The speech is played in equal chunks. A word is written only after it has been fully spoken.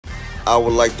I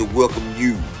would like to welcome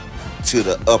you to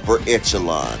the upper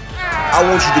echelon. I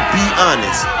want you to be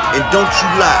honest and don't you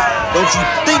lie. Don't you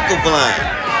think of lying.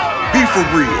 Be for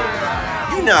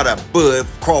real. You're not a Bud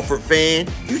Crawford fan.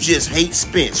 You just hate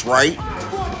Spence, right?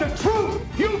 The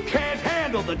truth. You can't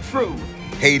handle the truth.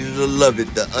 Hate it or love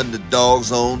it, the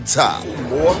underdog's on top.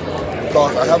 More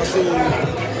because I haven't seen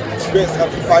Spence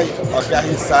have to fight a guy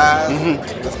his size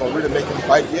that's gonna really make him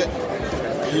fight yet.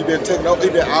 He been taking out, he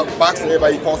been outboxing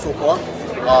everybody he fought so far.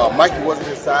 Mikey wasn't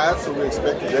his size, so we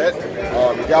expected that.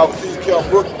 The guy overseas, Kell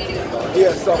Brook, he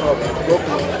had some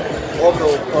broken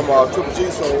orbital from Triple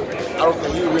G, so I don't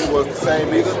think he really was the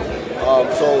same either.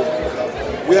 So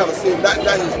we haven't seen, not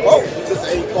his fault, he just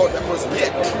ain't fought that person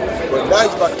yet. But now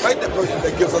he's about to fight that person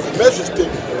that gives us a measure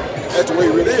stick as to where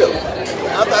he really is.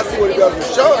 After I see what he does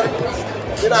with Sean,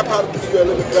 then I probably give you a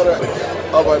little bit better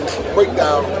of a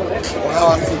breakdown on how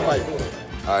I see the fight.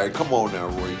 All right, come on now,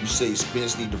 Roy. You say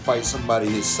Spence need to fight somebody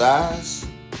his size?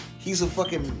 He's a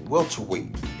fucking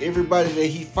welterweight. Everybody that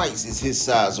he fights is his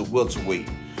size of welterweight.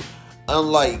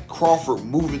 Unlike Crawford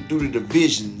moving through the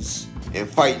divisions and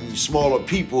fighting smaller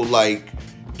people like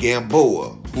Gamboa,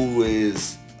 who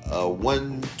is a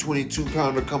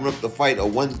 122-pounder coming up to fight a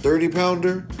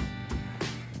 130-pounder,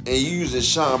 and using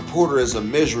Sean Porter as a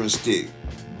measuring stick.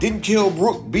 Didn't Kell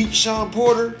Brook beat Sean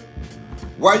Porter?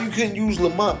 Why you couldn't use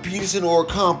Lamont Peterson or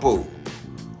Ocampo?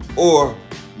 Or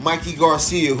Mikey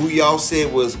Garcia, who y'all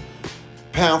said was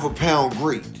pound for pound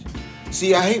great?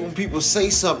 See, I hate when people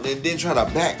say something and then try to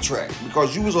backtrack,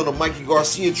 because you was on the Mikey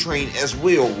Garcia train as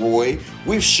well, Roy,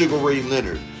 with Sugar Ray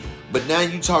Leonard. But now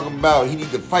you talking about he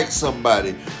need to fight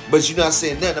somebody, but you're not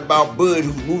saying nothing about Bud,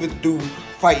 who's moving through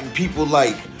fighting people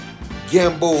like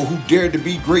Gamboa, who dared to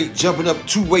be great, jumping up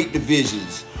 2 weight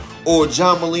divisions, or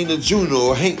John Molina Jr.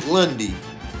 or Hank Lundy.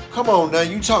 Come on now,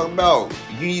 you talking about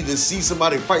you need to see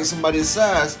somebody fight somebody's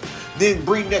size, then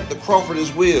bring that to Crawford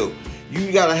as well. You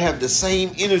gotta have the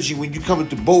same energy when you come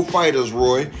into both fighters,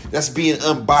 Roy. That's being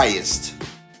unbiased.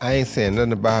 I ain't saying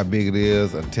nothing about how big it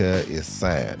is until it's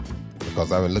signed,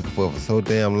 because I've been looking for it for so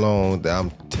damn long that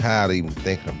I'm tired of even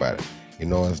thinking about it. You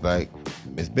know, it's like,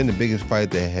 it's been the biggest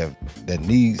fight that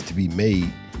needs to be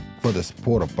made for the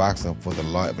sport of boxing for the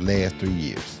last 3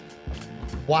 years.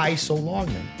 Why so long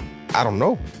then? I don't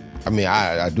know. I mean,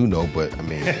 I do know, but I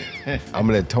mean, I'm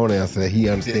gonna let Tony answer that. He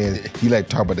understands. He like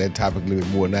to talk about that topic a little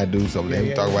bit more than I do, so I'm gonna let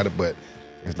him talk about it. But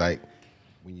it's like,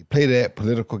 when you play that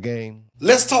political game.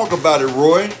 Let's talk about it,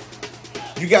 Roy.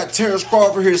 You got Terrence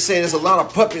Crawford here saying there's a lot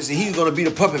of puppets and he's gonna be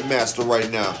the puppet master right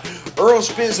now. Errol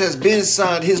Spence has been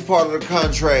signed his part of the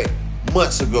contract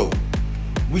months ago.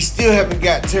 We still haven't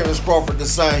got Terrence Crawford to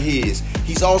sign his.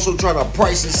 He's also trying to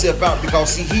price himself out because,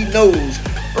 see, he knows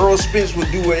Errol Spence will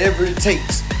do whatever it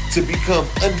takes to become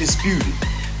undisputed.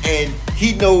 And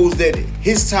he knows that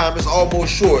his time is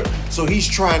almost short, so he's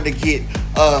trying to get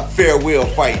a farewell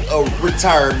fight, a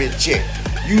retirement check.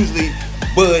 Usually,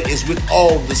 Bud is with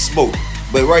all the smoke,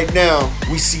 but right now,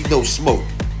 we see no smoke.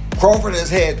 Crawford has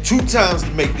had 2 times to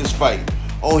make this fight.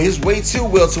 On his way to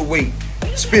welterweight,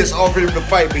 Spence offered him the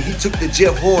fight, but he took the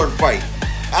Jeff Horn fight.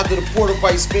 After the Porter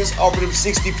fight, Spence offered him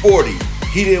 60-40.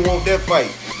 He didn't want that fight.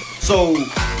 So,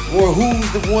 Roy, who's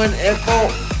the one at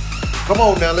fault? Come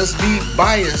on now, let's be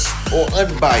biased or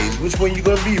unbiased. Which one you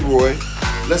gonna be, Roy?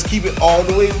 Let's keep it all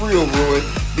the way real, Roy.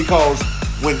 Because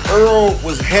when Earl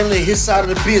was handling his side of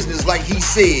the business like he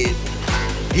said,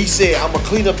 I'm gonna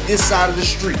clean up this side of the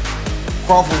street.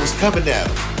 Crawford was coming at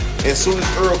him. As soon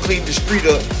as Earl cleaned the street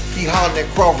up, he hollered at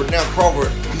Crawford. Now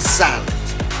Crawford, he's silent.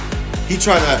 He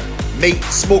trying to make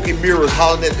smoke and mirrors,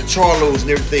 hollering at the Charlos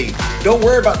and everything. Don't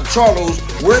worry about the Charlos.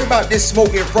 Worry about this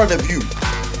smoke in front of you.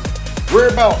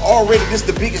 Worry about already this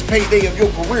the biggest payday of your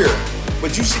career.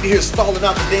 But you sitting here stalling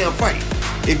out the damn fight.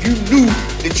 If you knew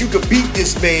that you could beat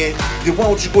this man, then why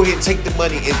don't you go ahead and take the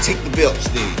money and take the belts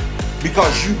then?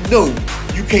 Because you know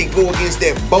you can't go against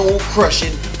that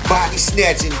bone-crushing,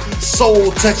 body-snatching,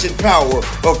 soul-touching power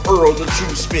of Earl the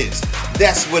True Spence.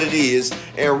 That's what it is.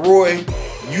 And Roy,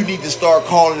 you need to start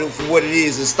calling him for what it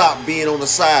is and stop being on the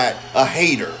side a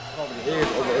hater.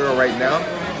 Over Earl right now.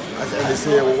 And they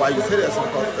said, well, why you say that? So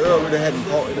because Earl really hadn't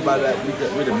fought anybody that we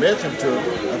could really mention to,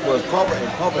 as well as Crawford and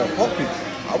fought people.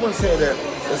 I wasn't saying that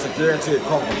it's a guarantee that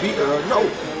Crawford beat Earl, no.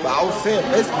 But I was saying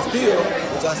basically still,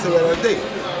 which I said the other day,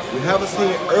 we haven't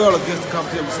seen Earl against the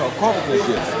competition we saw Crawford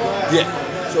against yet.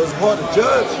 So it's hard to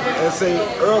judge and say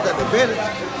Earl got the advantage.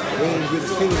 We ain't really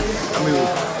seen, I mean,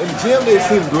 in the gym they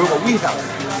seem good, but we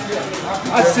haven't.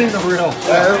 I've seen the real.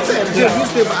 I'm saying, the gym you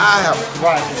see, but I haven't.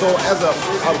 Right. So as an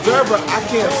observer, I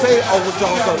can't say, oh, what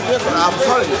y'all saw different. I'm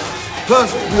telling you.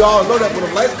 Plus, we all know that when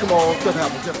the lights come on, stuff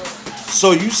happens different.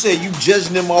 So you say you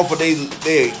judging them off of they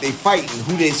fighting,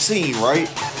 who they seen, right?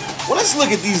 Well, let's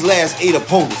look at these last 8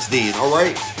 opponents then, all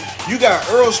right? You got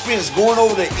Errol Spence going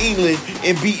over to England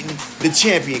and beating the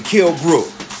champion, Kell Brook.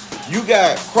 You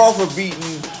got Crawford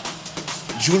beating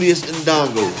Julius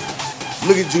Ndongo.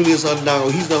 Look at Julius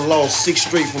Ndongo. He's done lost 6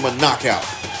 straight from a knockout.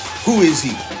 Who is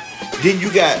he? Then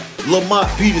you got Lamont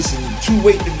Peterson,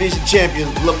 2-weight division champion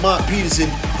Lamont Peterson,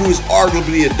 who is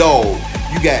arguably a dog.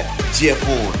 You got Jeff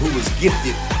Horn, who was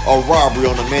gifted a robbery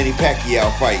on the Manny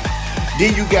Pacquiao fight.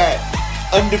 Then you got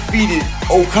undefeated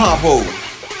Ocampo,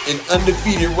 an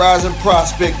undefeated rising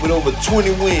prospect with over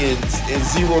 20 wins and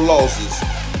 0 losses,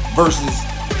 versus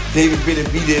David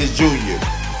Benavidez Jr.,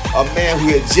 a man who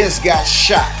had just got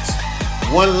shot,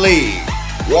 1 leg,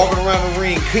 walking around the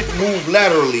ring, couldn't move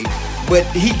laterally, but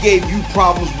he gave you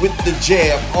problems with the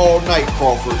jab all night,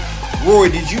 Crawford. Roy,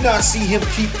 did you not see him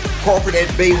keep Crawford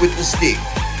at bay with the stick?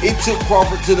 It took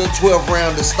Crawford to the 12th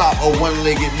round to stop a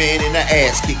 1-legged man in an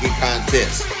ass-kicking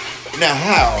contest. Now,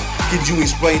 how could you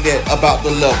explain that about the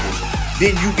levels?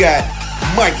 Then you got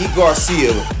Mikey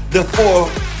Garcia, the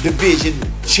 4th division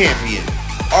champion,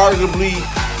 arguably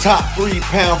top 3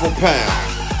 pound for pound.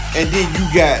 And then you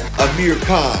got Amir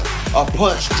Khan, a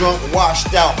punch-drunk,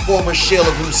 washed-out former shell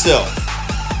of himself,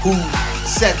 who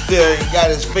sat there and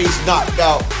got his face knocked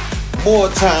out more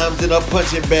times than a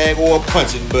punching bag or a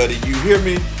punching buddy. You hear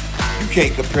me? You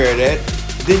can't compare that.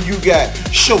 Then you got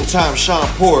Showtime Sean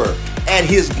Porter at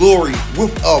his glory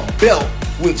with a belt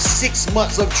with 6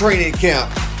 months of training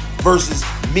camp versus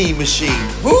Mean Machine.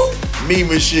 Who? Mean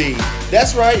Machine.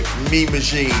 That's right, Mean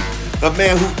Machine. A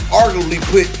man who arguably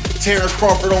put Terrence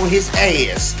Crawford on his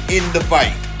ass in the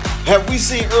fight. Have we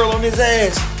seen Earl on his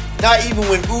ass? Not even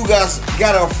when Ugas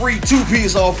got a free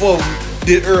 2-piece off of him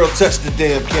did Earl touch the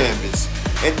damn canvas.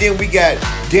 And then we got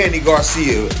Danny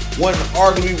Garcia,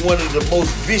 arguably one of the most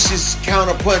vicious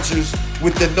counter-punchers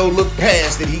with the no-look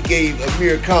pass that he gave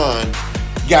Amir Khan,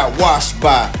 got washed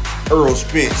by Errol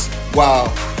Spence, while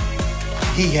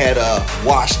he had a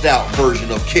washed-out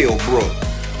version of Kell Brook,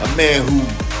 a man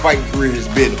whose fighting career has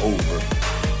been over.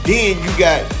 Then you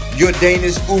got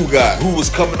Yordenis Ugas, who was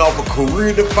coming off a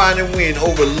career-defining win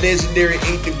over legendary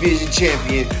 8th division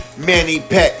champion Manny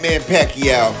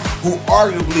Pacquiao, who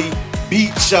arguably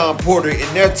beat Sean Porter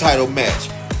in their title match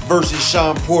versus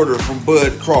Sean Porter from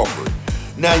Bud Crawford.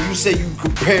 Now you say you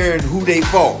comparing who they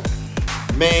fought.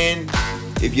 Man,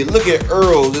 if you look at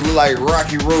Earl, it look like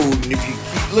Rocky Road, and if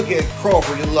you look at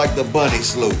Crawford, it look like the bunny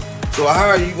slope. So how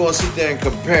are you gonna sit there and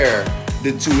compare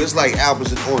the two? It's like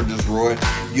apples and oranges, Roy.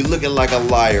 You're looking like a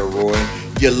liar, Roy.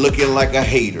 You're looking like a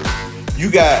hater. You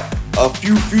got a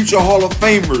few future Hall of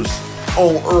Famers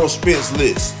on Earl Spence's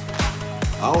list.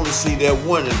 I only see that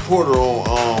one in Porter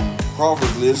on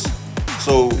Crawford's list.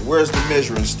 So where's the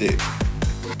measuring stick?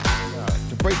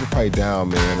 To break the fight down,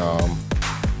 man,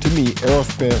 to me, Errol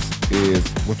Spence is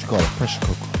what you call a pressure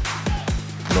cooker.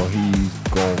 You know, he's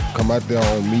gonna come out there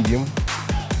on medium,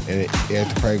 and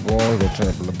as the fight goes on, he's gonna turn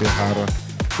up a little bit hotter,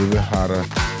 a little bit hotter,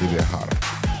 a little bit hotter.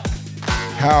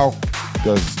 How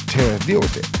does Terrence deal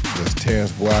with it? Does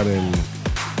Terrence go out and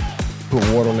put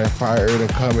water on that fire early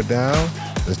and calm it down?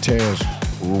 Does Terrence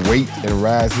wait and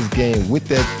rise his game with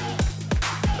that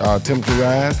temperature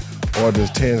rise? Or does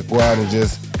Terrence go out and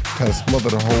just kind of smother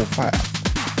the whole fire?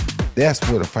 That's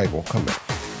where the fight will come at.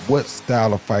 What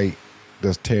style of fight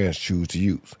does Terrence choose to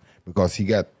use? Because he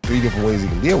got 3 different ways he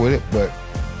can deal with it, but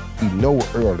we know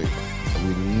what Earl is. And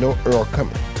we know Earl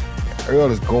coming.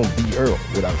 Earl is going to be Earl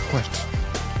without a question.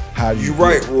 How do you You're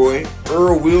right, Roy.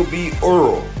 Earl will be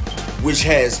Earl, which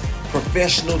has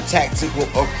professional tactical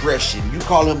aggression. You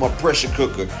call him a pressure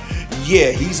cooker.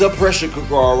 Yeah, he's a pressure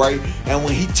cooker, all right. And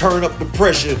when he turn up the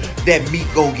pressure, that meat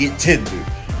gonna get tender.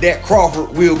 That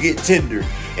Crawford will get tender.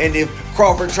 And if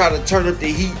Crawford try to turn up the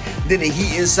heat, then the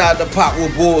heat inside the pot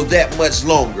will boil that much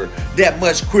longer, that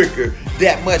much quicker,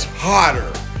 that much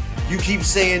hotter. You keep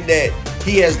saying that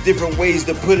he has different ways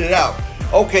to put it out.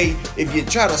 Okay, if you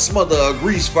try to smother a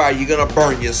grease fire, you're gonna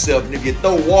burn yourself. And if you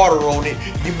throw water on it,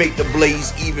 you make the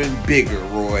blaze even bigger,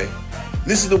 Roy.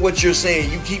 Listen to what you're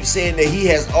saying. You keep saying that he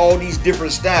has all these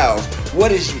different styles.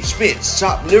 What is Spence?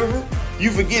 Chopped liver?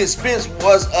 You forget Spence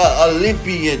was an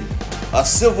Olympian, a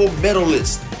silver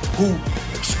medalist who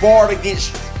sparred against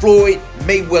Floyd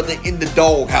Mayweather in the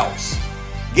doghouse.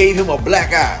 Gave him a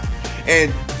black eye.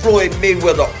 And Floyd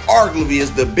Mayweather arguably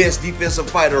is the best defensive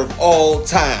fighter of all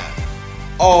time.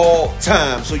 All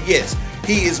time. So yes,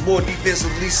 he is more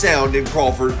defensively sound than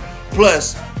Crawford.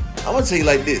 Plus, I'm gonna tell you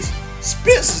like this.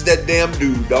 Spence is that damn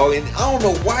dude, dog. And I don't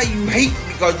know why you hate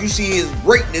him, because you see his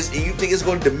greatness and you think it's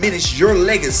gonna diminish your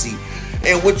legacy.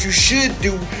 And what you should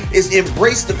do is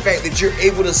embrace the fact that you're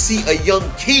able to see a young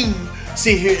king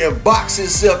sit here and box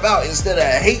himself out instead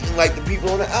of hating like the people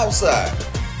on the outside.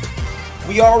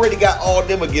 We already got all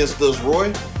them against us,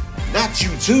 Roy. Not you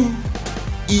too.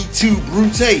 E2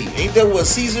 Brute. Ain't that what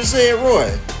Caesar said,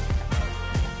 Roy?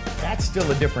 That's still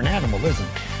a different animal, isn't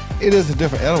it? It is a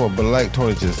different animal, but like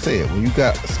Tony just said, when you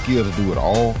got a skill to do it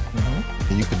all,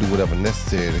 and you can do whatever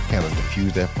necessary to kind of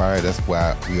diffuse that fire, that's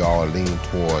why we all lean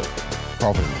toward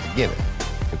Crawford in the beginning.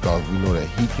 Because we know that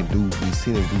he can do, we've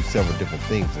seen him do several different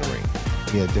things in the ring.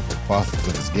 He has different facets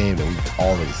of his game that we've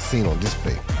already seen on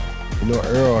display. You know,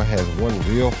 Errol has one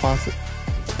real facet.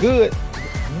 It's good,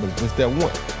 but it's just that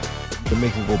one. To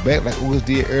make him go back like Ugas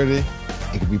did earlier,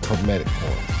 it could be problematic for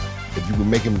him. If you would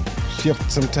make him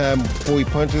shift sometime before he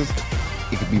punches,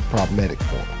 it could be problematic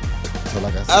for him. So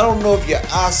like I said, I don't know if your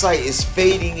eyesight is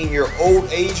fading in your old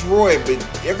age, Roy,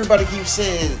 but everybody keeps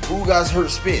saying Ugas hurt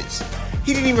Spence.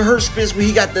 He didn't even hurt Spence when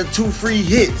he got the 2 free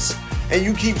hits. And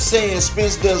you keep saying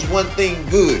Spence does one thing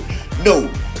good. No,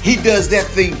 he does that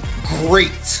thing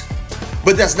great.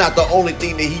 But that's not the only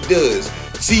thing that he does.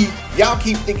 See, y'all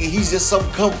keep thinking he's just some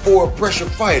come forward pressure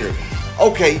fighter.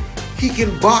 Okay, he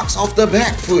can box off the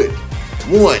back foot.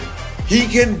 1, he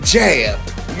can jab.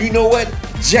 You know what?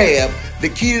 Jab. The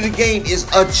key to the game is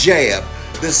a jab.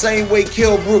 The same way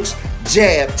Kell Brooks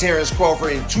jabbed Terrence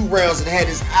Crawford in 2 rounds and had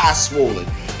his eye swollen.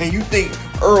 And you think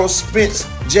Errol Spence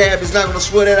jab is not going to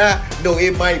swell that eye? No,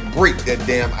 it might break that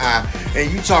damn eye.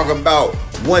 And you talking about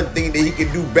one thing that he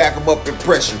can do, back him up in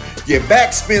pressure. You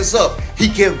back Spence up, he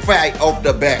can fight off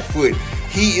the back foot.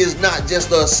 He is not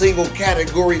just a single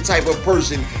category type of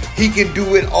person. He can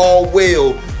do it all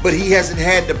well, but he hasn't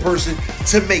had the person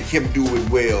to make him do it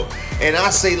well. And I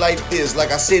say like this,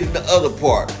 like I said in the other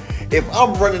part, if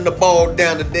I'm running the ball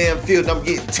down the damn field and I'm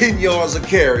getting 10 yards of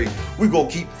carry, we're going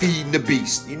to keep feeding the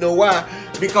beast. You know why?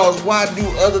 Because why do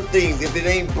other things? If it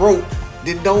ain't broke,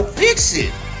 then don't fix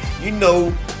it. You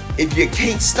know, if you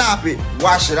can't stop it,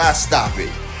 why should I stop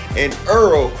it? And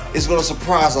Errol is going to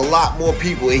surprise a lot more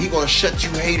people, and he's going to shut you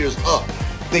haters up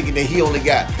thinking that he only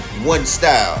got one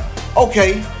style.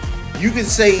 Okay, you can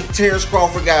say Terrence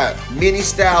Crawford got many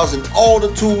styles and all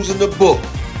the tools in the book.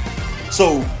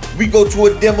 So we go to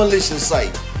a demolition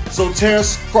site. So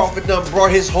Terrence Crawford done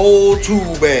brought his whole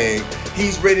tool bag.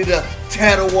 He's ready to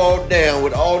tear the wall down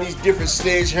with all these different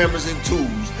sledgehammers and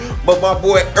tools. But my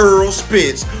boy Errol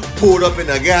Spence pulled up in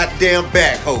a goddamn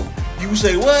backhoe. You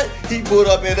say what? He pulled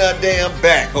up in a damn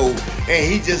backhoe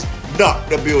and he just knocked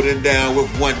the building down with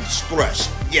one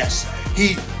thrust. Yes,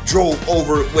 he drove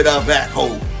over it with a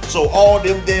backhoe. So all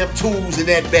them damn tools in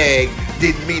that bag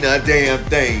didn't mean a damn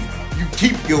thing. You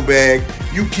keep your bag,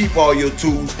 you keep all your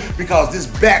tools, because this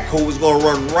backhoe is gonna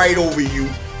run right over you,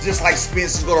 just like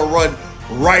Spence is gonna run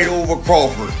right over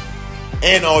Crawford.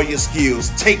 And all your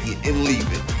skills, take it and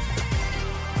leave it.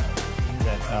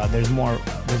 There's more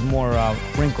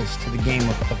wrinkles to the game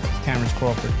of Terrence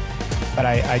Crawford, but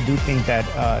I do think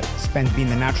that Spence being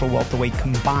the natural welterweight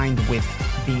combined with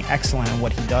being excellent at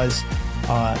what he does,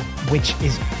 which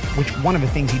one of the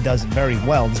things he does very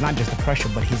well is not just the pressure,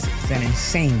 but it's an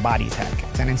insane body attack.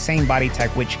 It's an insane body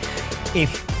attack which,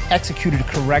 if executed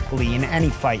correctly in any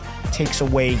fight, takes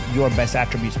away your best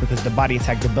attributes, because the body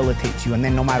attack debilitates you, and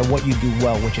then no matter what you do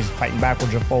well, which is fighting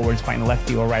backwards or forwards, fighting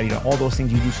lefty or righty, all those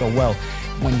things you do so well,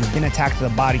 when you've been attacked to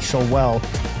the body so well,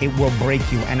 it will break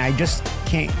you. And I just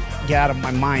can't get out of my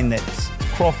mind that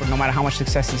Crawford, no matter how much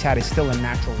success he's had, is still a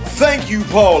natural life. Thank you,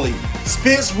 Paulie.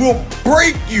 Spence will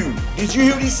break you. Did you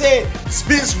hear what he said?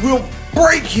 Spence will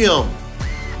break him,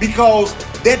 because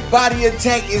that body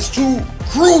attack is too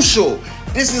crucial.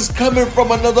 This is coming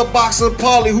from another boxer,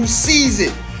 Paulie, who sees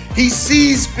it. He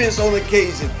sees Spence on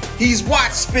occasion. He's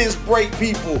watched Spence break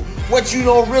people. What you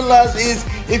don't realize is,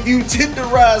 if you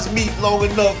tenderize meat long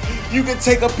enough, you can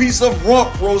take a piece of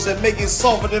rump roast and make it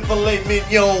softer than filet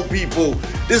mignon, people.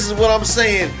 This is what I'm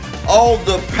saying. All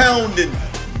the pounding.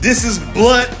 This is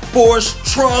blunt force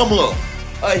trauma.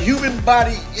 A human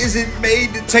body isn't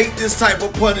made to take this type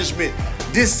of punishment,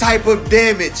 this type of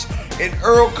damage. And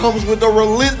Errol comes with a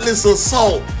relentless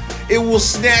assault. It will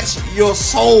snatch your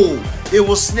soul. It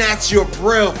will snatch your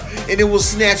breath. And it will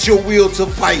snatch your will to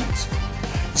fight.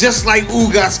 Just like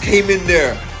Ugas came in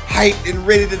there, hyped and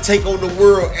ready to take on the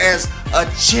world as a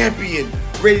champion,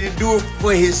 ready to do it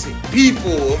for his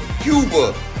people of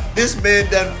Cuba. This man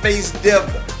done faced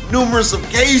death numerous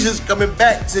occasions coming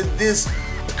back to this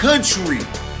country.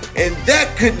 And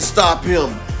that couldn't stop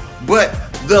him. But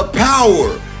the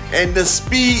power and the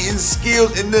speed and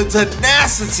skills and the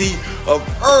tenacity of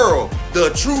Errol,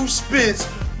 the true Spence,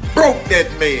 broke that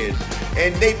man.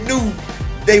 And they knew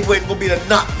they wasn't gonna be to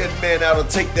knock that man out or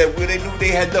take that win. They knew they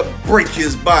had to break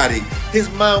his body. His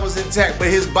mind was intact, but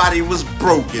his body was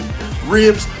broken.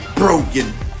 Ribs broken,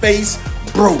 face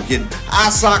broken, eye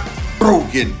sock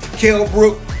broken, Kell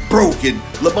Brook broken,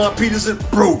 Lamont Peterson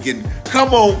broken.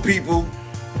 Come on, people.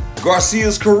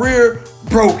 Garcia's career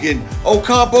broken.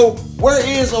 Ocampo, where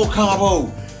is Ocampo?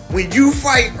 When you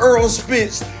fight Errol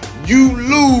Spence, you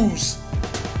lose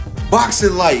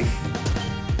boxing life.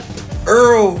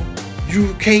 Errol,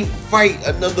 you can't fight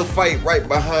another fight right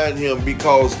behind him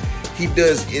because he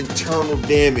does internal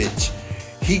damage.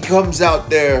 He comes out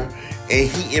there and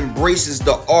he embraces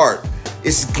the art.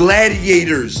 It's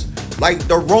gladiators, like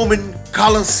the Roman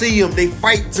Colosseum. They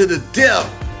fight to the death.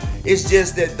 It's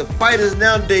just that the fighters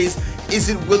nowadays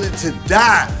isn't willing to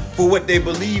die for what they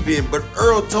believe in. But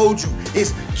Errol told you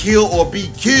it's kill or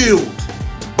be killed.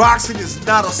 Boxing is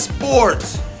not a sport.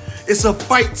 It's a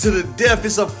fight to the death.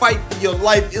 It's a fight for your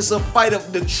life. It's a fight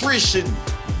of nutrition.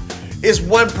 It's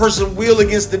one person will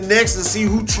against the next to see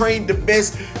who trained the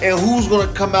best and who's going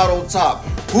to come out on top.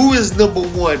 Who is number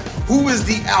one? Who is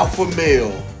the alpha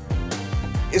male?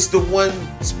 It's the one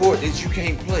sport that you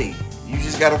can't play. You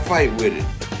just got to fight with it.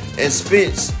 And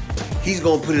Spence, he's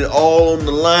going to put it all on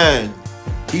the line.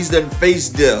 He's done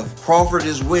faced death. Crawford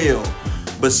as well.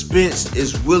 But Spence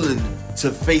is willing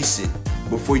to face it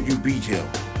before you beat him.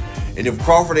 And if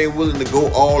Crawford ain't willing to go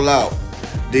all out,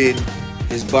 then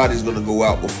his body's going to go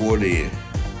out before then.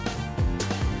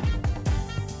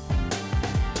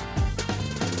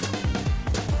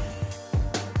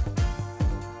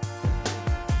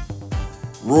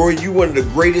 Roy, you one of the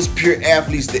greatest pure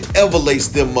athletes to ever lace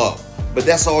them up. But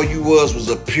that's all you was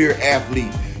a pure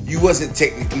athlete. You wasn't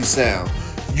technically sound.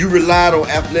 You relied on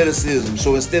athleticism.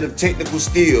 So instead of technical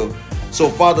skill, so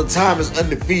Father Time is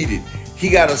undefeated. He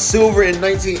got a silver in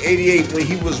 1988 when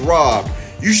he was robbed.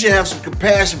 You should have some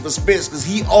compassion for Spence because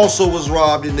he also was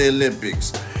robbed in the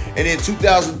Olympics. And in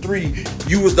 2003,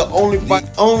 you was the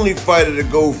only fighter to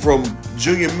go from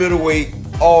junior middleweight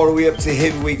all the way up to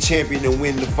heavyweight champion and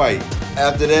win the fight.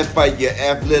 After that fight, your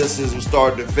athleticism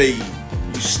started to fade.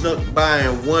 You snuck by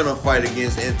and won a fight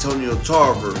against Antonio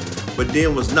Tarver, but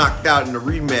then was knocked out in the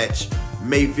rematch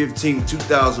May 15,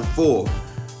 2004.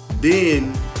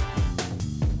 Then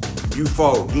you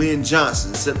fought Glenn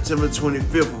Johnson September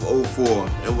 25th of 04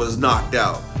 and was knocked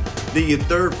out. Then your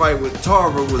third fight with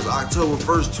Tarver was October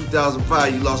 1st,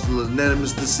 2005. You lost a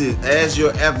unanimous decision. As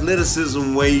your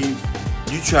athleticism waved,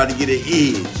 you tried to get an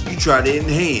edge. You tried to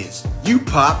enhance. You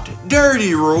popped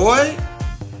dirty, Roy.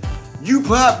 You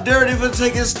popped dirty for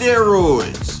taking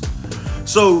steroids.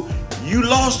 So you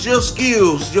lost your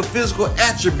skills, your physical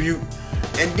attribute,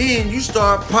 and then you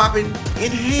start popping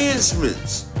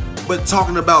enhancements. But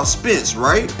talking about Spence,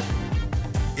 right?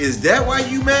 Is that why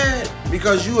you mad?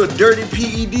 Because you a dirty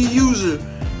PED user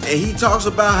and he talks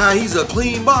about how he's a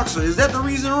clean boxer. Is that the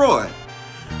reason, Roy?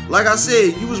 Like I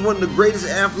said, you was one of the greatest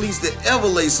athletes to ever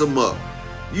lace him up.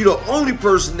 You the only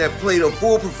person that played a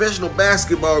full professional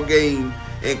basketball game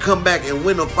and come back and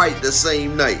win a fight the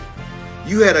same night.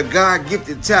 You had a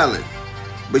God-gifted talent,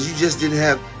 but you just didn't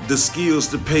have the skills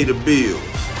to pay the bills.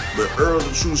 But Errol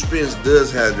the True Spence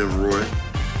does have them, Roy.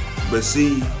 But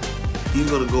see, he's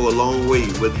gonna go a long way,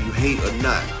 whether you hate or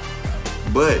not.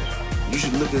 But you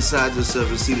should look inside yourself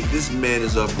and see that this man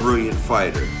is a brilliant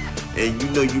fighter. And you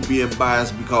know you being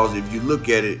biased because if you look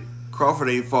at it, Crawford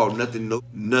ain't fought nothing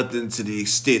to the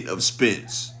extent of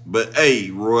Spence. But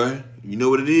hey, Roy, you know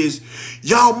what it is?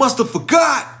 Y'all must have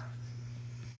forgot